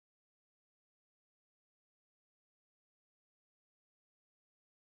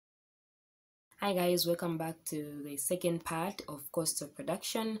Hi guys, welcome back to the second part of cost of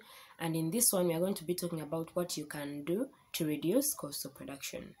production, and in this one we are going to be talking about what you can do to reduce cost of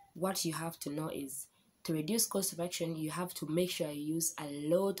production. What you have to know is to reduce cost of production, you have to make sure you use a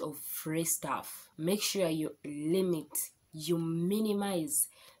lot of free stuff. Make sure you minimize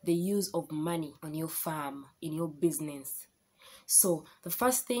the use of money on your farm, in your business. So the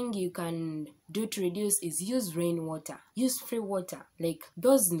first thing you can do to reduce is use rainwater, use free water. Like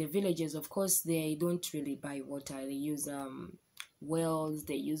those in the villages, of course, they don't really buy water. They use wells,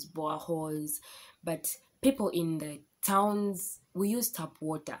 they use boreholes, but people in the towns, we use tap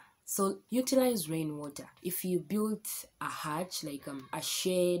water. So utilize rainwater. If you built a hutch, like a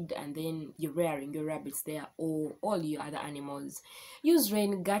shed, and then you're rearing your rabbits there or all your other animals, use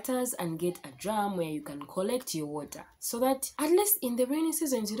rain gutters and get a drum where you can collect your water, so that at least in the rainy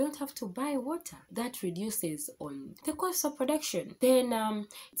seasons you don't have to buy water. That reduces on the cost of production. Then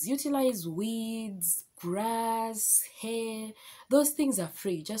utilize weeds, grass, hair. Those things are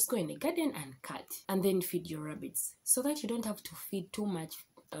free. Just go in the garden and cut, and then feed your rabbits, so that you don't have to feed too much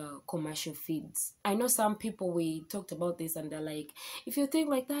commercial feeds. I know some people, we talked about this, and they're like, if you think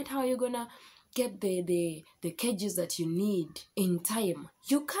like that, how are you gonna get the cages that you need in time?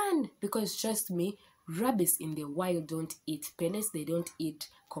 You can, because trust me, rabbits in the wild don't eat pellets, they don't eat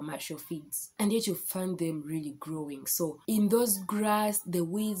commercial feeds, and yet you find them really growing. So in those grass, the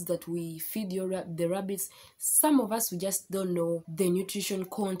weeds that we feed the rabbits, some of us, we just don't know the nutrition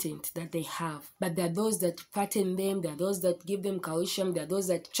content that they have, but there are those that fatten them, there are those that give them calcium, there are those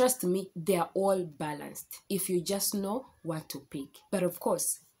that, trust me, they are all balanced if you just know what to pick. But of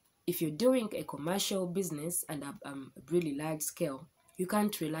course, if you're doing a commercial business and a really large scale, you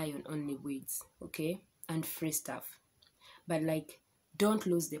can't rely on only weeds, okay, and free stuff. But like, don't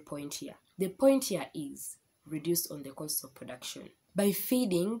lose the point here. The point here is reduce on the cost of production by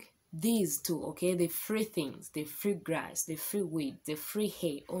feeding these two, okay, the free things, the free grass, the free weed, the free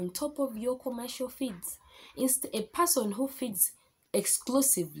hay, on top of your commercial feeds. A person who feeds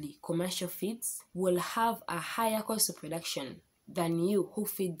exclusively commercial feeds will have a higher cost of production than you who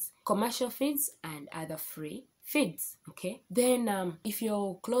feeds commercial feeds and other free feeds. Okay, then if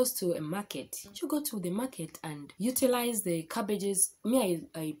you're close to a market, you go to the market and utilize the cabbages.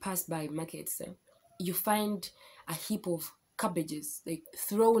 I pass by markets, you find a heap of cabbages like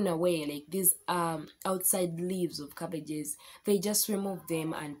thrown away, like these outside leaves of cabbages. They just remove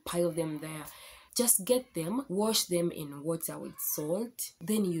them and pile them there. Just get them, wash them in water with salt,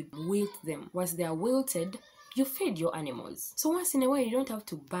 then you wilt them. Once they are wilted, you feed your animals. So once in a while, you don't have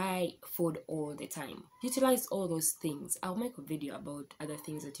to buy food all the time. Utilize all those things. I'll make a video about other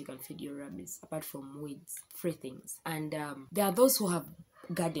things that you can feed your rabbits apart from weeds, free things. And there are those who have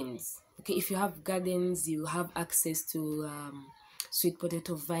gardens. Okay, if you have gardens, you have access to sweet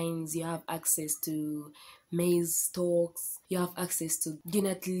potato vines, you have access to maize stalks, you have access to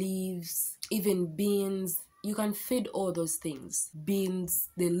peanut leaves, even beans. You can feed all those things. Beans,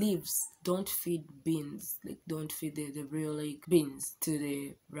 the leaves, don't feed beans. Like, don't feed the real like beans to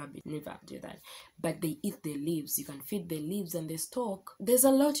the rabbit. Never do that. But they eat the leaves. You can feed the leaves and the stalk. There's a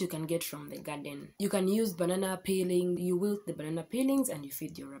lot you can get from the garden. You can use banana peeling. You wilt the banana peelings and you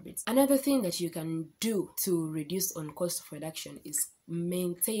feed your rabbits. Another thing that you can do to reduce on cost of production is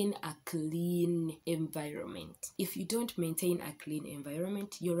maintain a clean environment. If you don't maintain a clean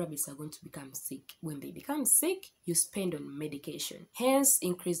environment, your rabbits are going to become sick. When they become sick, you spend on medication, hence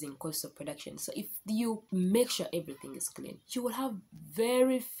increasing cost of production. So if you make sure everything is clean, you will have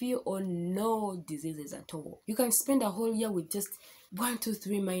very few or no diseases at all. You can spend a whole year with just 1, 2,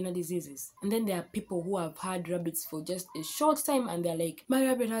 3 minor diseases, and then there are people who have had rabbits for just a short time and they're like, my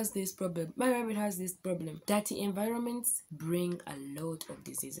rabbit has this problem, my rabbit has this problem. Dirty environments bring a lot of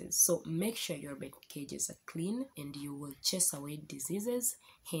diseases. So make sure your rabbit cages are clean and you will chase away diseases,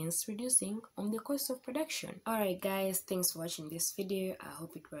 hence reducing on the cost of production. Alright guys, thanks for watching this video. I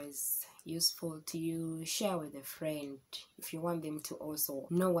hope it was useful to you. Share with a friend if you want them to also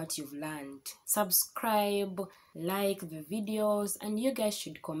know what you've learned. Subscribe, like the videos, and you guys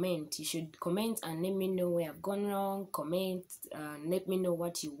should comment. You should comment and let me know where I've gone wrong. Comment, let me know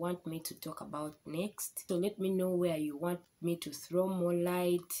what you want me to talk about next. So let me know where you want me to throw more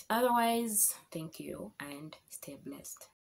light. Otherwise, thank you and stay blessed.